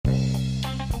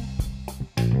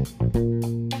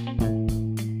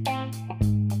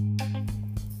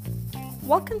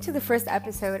Welcome to the first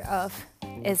episode of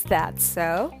Is That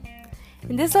So?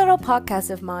 In this little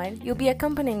podcast of mine, you'll be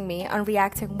accompanying me on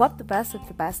reacting what the best of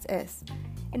the best is.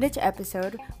 In each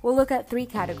episode, we'll look at 3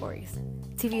 categories: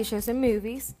 TV shows and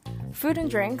movies, food and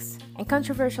drinks, and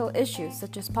controversial issues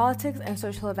such as politics and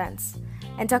social events,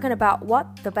 and talking about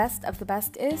what the best of the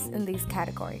best is in these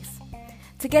categories.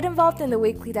 To get involved in the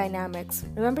weekly dynamics,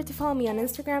 remember to follow me on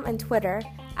Instagram and Twitter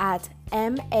at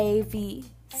MAVCD_,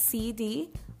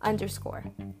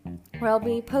 where I'll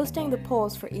be posting the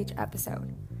polls for each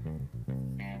episode.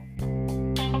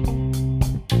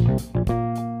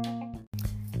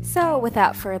 So,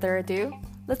 without further ado,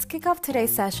 let's kick off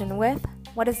today's session with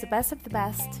what is the best of the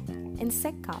best in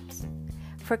sitcoms.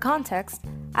 For context,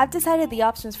 I've decided the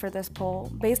options for this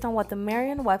poll based on what the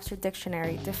Merriam-Webster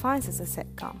Dictionary defines as a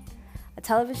sitcom: a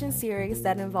television series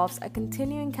that involves a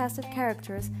continuing cast of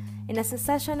characters in a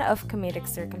succession of comedic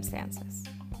circumstances.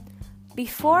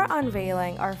 Before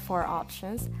unveiling our 4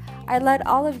 options, I'd let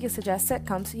all of you suggest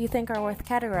sitcoms you think are worth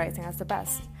categorizing as the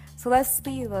best, so let's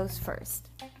see those first.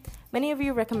 Many of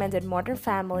you recommended Modern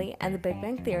Family and The Big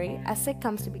Bang Theory as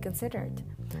sitcoms to be considered,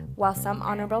 while some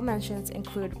honorable mentions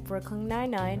include Brooklyn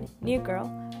Nine-Nine, New Girl,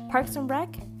 Parks and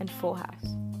Rec, and Full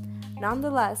House.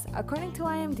 Nonetheless, according to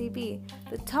IMDb,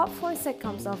 the top 4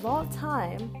 sitcoms of all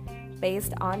time,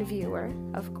 based on viewer,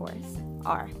 of course,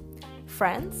 are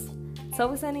Friends, It's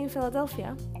Always Sunny in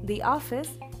Philadelphia, The Office,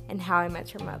 and How I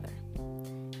Met Your Mother.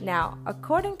 Now,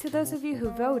 according to those of you who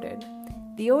voted,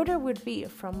 the order would be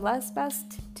from less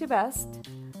best to best: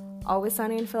 Always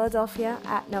Sunny in Philadelphia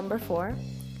at number 4,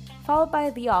 followed by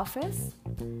The Office,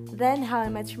 then How I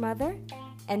Met Your Mother,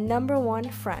 and number 1,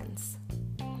 Friends.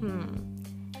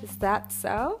 Is that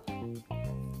so?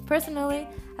 Personally,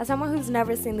 as someone who's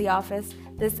never seen The Office,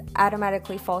 this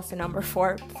automatically falls to number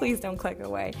 4. Please don't click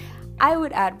away. I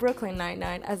would add Brooklyn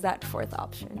Nine-Nine as that 4th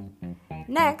option.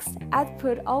 Next, I'd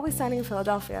put Always Sunny in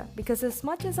Philadelphia because as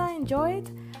much as I enjoy it,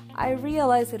 I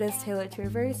realize it is tailored to a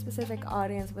very specific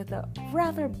audience with a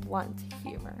rather blunt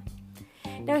humor.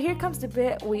 Now here comes the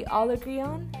bit we all agree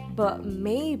on, but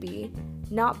maybe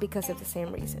not because of the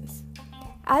same reasons.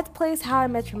 I'd place How I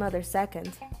Met Your Mother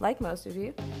second, like most of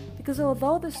you, because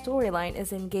although the storyline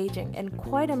is engaging and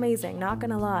quite amazing, not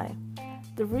gonna lie,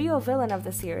 the real villain of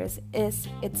the series is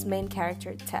its main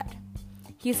character, Ted.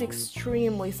 He's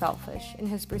extremely selfish in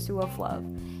his pursuit of love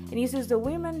and uses the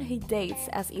women he dates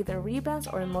as either rebounds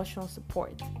or emotional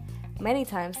support, many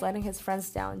times letting his friends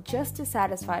down just to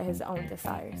satisfy his own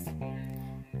desires.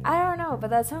 I don't know, but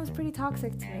that sounds pretty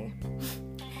toxic to me.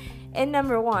 In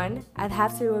number 1, I'd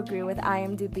have to agree with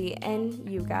IMDb and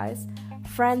you guys.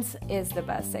 Friends is the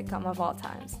best sitcom of all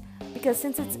times, because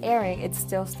since it's airing, it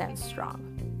still stands strong.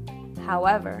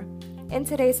 However, in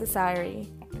today's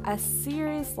society, a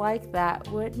series like that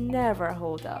would never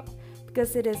hold up,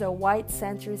 because it is a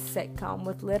white-centered sitcom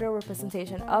with little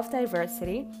representation of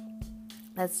diversity.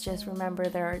 Let's just remember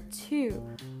there are 2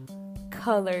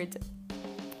 colored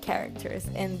characters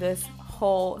in this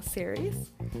whole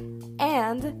series,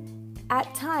 and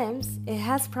at times, it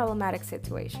has problematic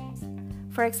situations.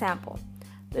 For example,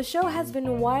 the show has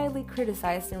been widely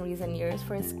criticized in recent years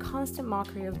for its constant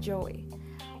mockery of Joey,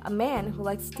 a man who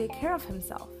likes to take care of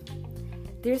himself.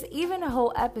 There's even a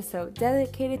whole episode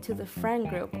dedicated to the friend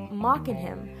group mocking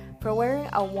him for wearing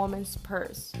a woman's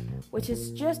purse, which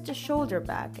is just a shoulder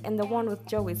bag and the one with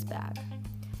Joey's bag.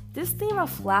 This theme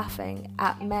of laughing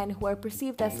at men who are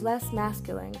perceived as less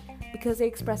masculine because they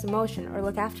express emotion or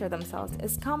look after themselves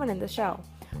is common in the show,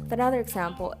 with another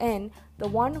example in The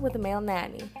One with the Male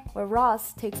Nanny, where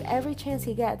Ross takes every chance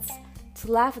he gets to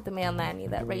laugh at the male nanny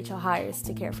that Rachel hires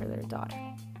to care for their daughter.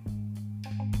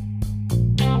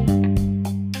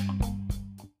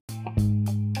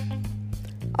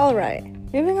 Alright,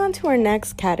 moving on to our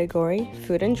next category,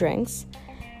 food and drinks,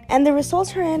 and the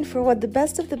results are in for what the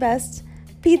best of the best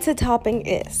pizza topping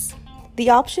is. The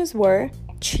options were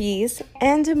cheese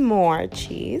and more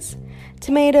cheese,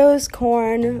 tomatoes,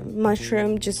 corn,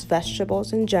 mushroom, just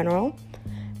vegetables in general,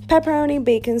 pepperoni,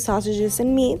 bacon, sausages,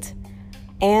 and meat,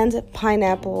 and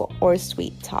pineapple or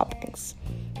sweet toppings.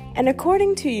 And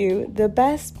according to you, the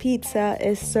best pizza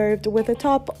is served with a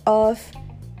top of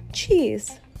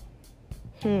cheese.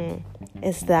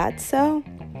 Is that so?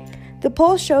 The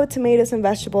poll showed tomatoes and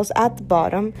vegetables at the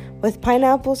bottom, with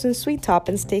pineapples and sweet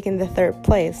toppings taking the 3rd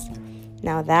place.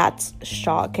 Now that's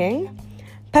shocking.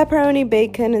 Pepperoni,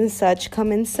 bacon, and such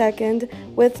come in second,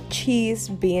 with cheese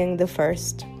being the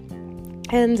first.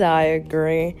 And I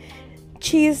agree.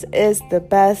 Cheese is the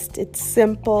best. It's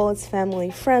simple, it's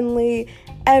family friendly,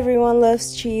 everyone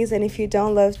loves cheese, and if you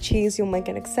don't love cheese, you'll make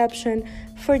an exception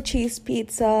for cheese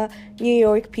pizza. New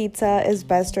York pizza is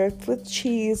best served with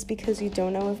cheese because you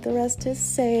don't know if the rest is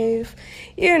safe.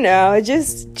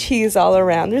 Just cheese all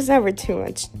around. There's never too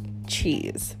much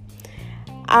cheese.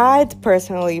 I'd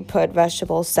personally put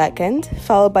vegetables second,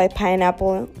 followed by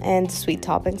pineapple and sweet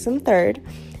toppings in third,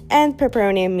 and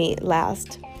pepperoni and meat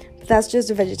last. But that's just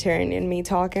a vegetarian in me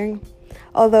talking.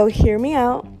 Although, hear me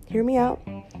out.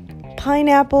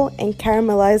 Pineapple and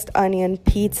caramelized onion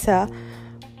pizza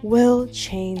will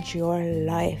change your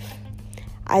life.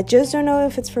 I just don't know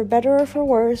if it's for better or for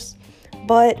worse,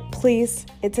 but please,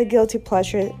 it's a guilty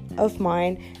pleasure of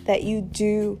mine that you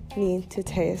do need to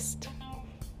taste.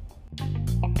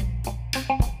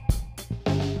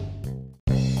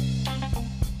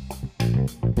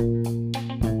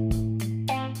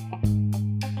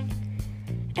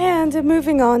 And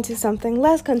moving on to something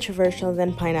less controversial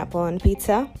than pineapple on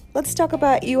pizza, let's talk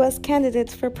about U.S.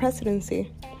 candidates for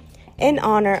presidency. In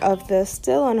honor of the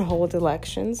still on hold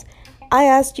elections, I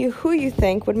asked you who you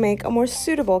think would make a more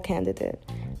suitable candidate: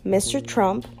 Mr.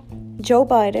 Trump, Joe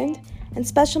Biden, and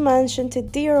special mention to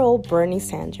dear old Bernie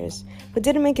Sanders, who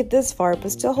didn't make it this far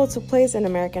but still holds a place in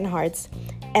American hearts,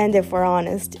 and if we're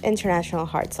honest, international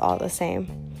hearts all the same.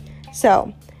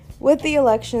 So, with the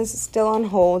elections still on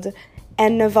hold,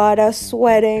 and Nevada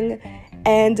sweating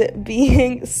and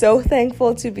being so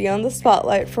thankful to be on the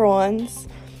spotlight for once,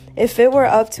 if it were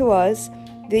up to us,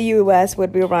 the U.S.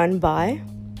 would be run by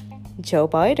Joe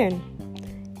Biden.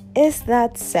 Is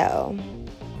that so?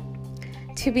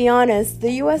 To be honest,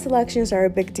 the U.S. elections are a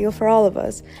big deal for all of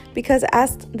us because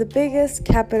as the biggest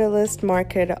capitalist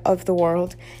market of the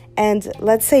world, and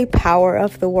let's say power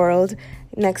of the world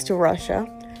next to Russia,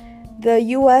 the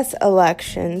U.S.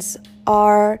 elections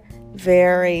are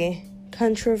very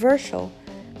controversial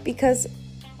because,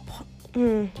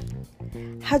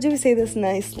 how do we say this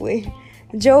nicely?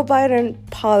 Joe Biden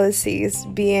policies,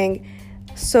 being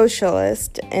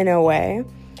socialist in a way,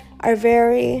 are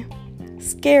very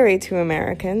scary to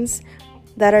Americans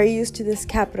that are used to this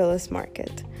capitalist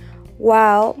market.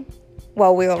 While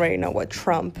we already know what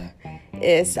Trump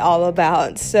is all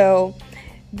about. So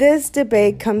this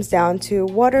debate comes down to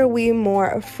what are we more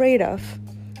afraid of?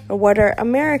 Or what are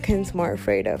Americans more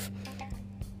afraid of?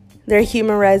 Their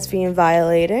human rights being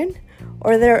violated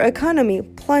or their economy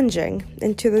plunging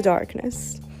into the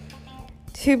darkness?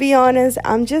 To be honest,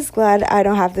 I'm just glad I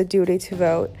don't have the duty to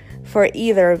vote for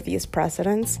either of these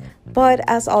presidents, but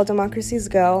as all democracies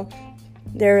go,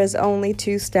 there is only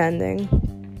two standing.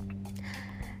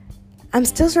 I'm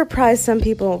still surprised some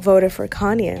people voted for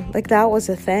Kanye. Like, that was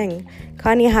a thing.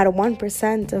 Kanye had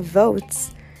 1% of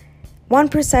votes.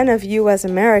 1% of U.S.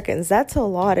 Americans, that's a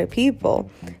lot of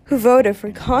people who voted for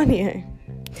Kanye.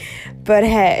 But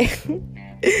hey,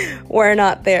 we're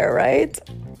not there, right?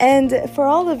 And for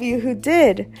all of you who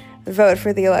did vote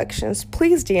for the elections,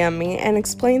 please DM me and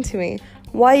explain to me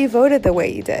why you voted the way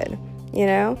you did,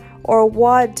 Or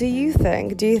what do you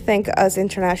think? Do you think us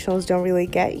internationals don't really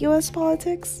get U.S.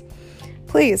 politics?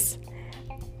 Please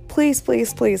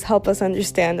help us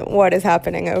understand what is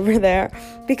happening over there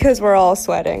because we're all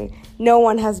sweating. No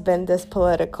one has been this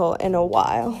political in a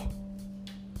while.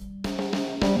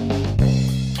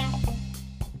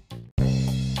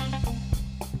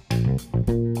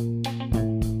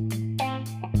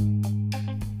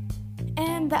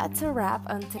 And that's a wrap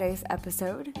on today's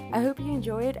episode. I hope you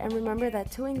enjoyed, and remember that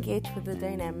to engage with the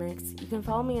dynamics, you can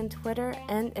follow me on Twitter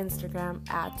and Instagram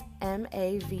at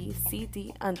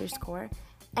MAVCD_,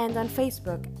 and on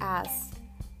Facebook as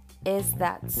Is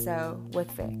That So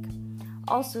with Vic.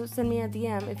 Also, send me a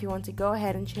DM if you want to go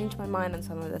ahead and change my mind on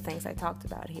some of the things I talked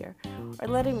about here, or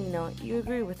letting me know you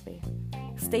agree with me.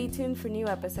 Stay tuned for new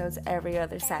episodes every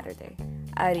other Saturday.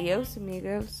 Adios,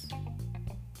 amigos.